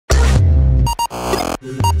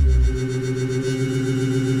Momento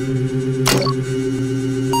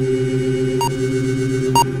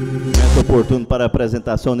oportuno para a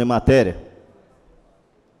apresentação de matéria.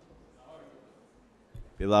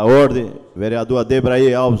 Pela ordem, vereador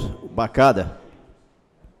Adebrair Alves Bacada.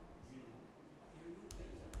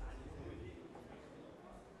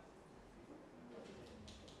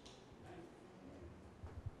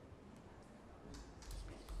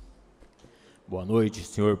 Boa noite,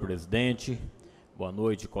 senhor presidente. Boa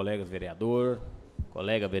noite, colegas vereador,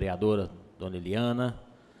 colega vereadora dona Eliana.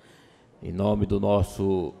 Em nome do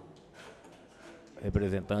nosso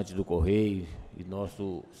representante do Correio e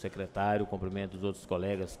nosso secretário, cumprimento os outros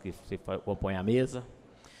colegas que se compõem à mesa,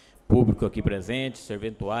 público aqui presente,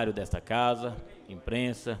 serventuário desta casa,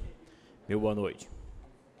 imprensa, meu boa noite.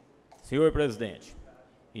 Senhor presidente,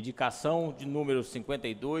 indicação de número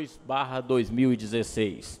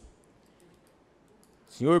 52/2016.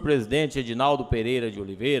 Senhor presidente Edinaldo Pereira de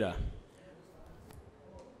Oliveira,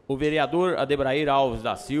 o vereador Adebrair Alves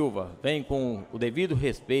da Silva vem com o devido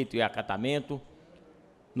respeito e acatamento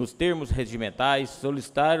nos termos regimentais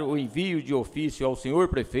solicitar o envio de ofício ao senhor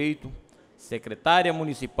prefeito, secretária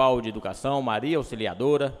municipal de Educação Maria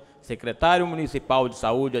Auxiliadora, secretário municipal de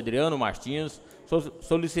Saúde Adriano Martins,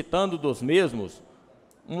 solicitando dos mesmos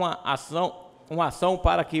uma ação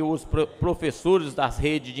para que os professores das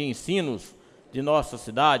redes de ensinos de nossa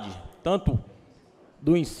cidade, tanto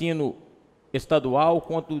do ensino estadual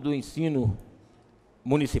quanto do ensino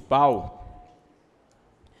municipal,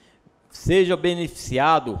 seja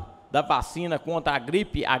beneficiado da vacina contra a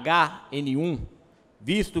gripe HN1,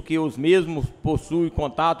 visto que os mesmos possuem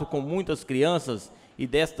contato com muitas crianças e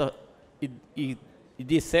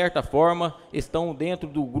de certa forma estão dentro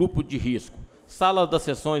do grupo de risco. Sala das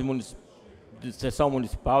sessões de sessão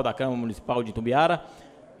municipal da Câmara Municipal de Itumbiara,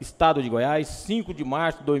 Estado de Goiás, 5 de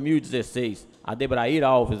março de 2016. Adebrair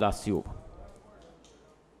Alves da Silva.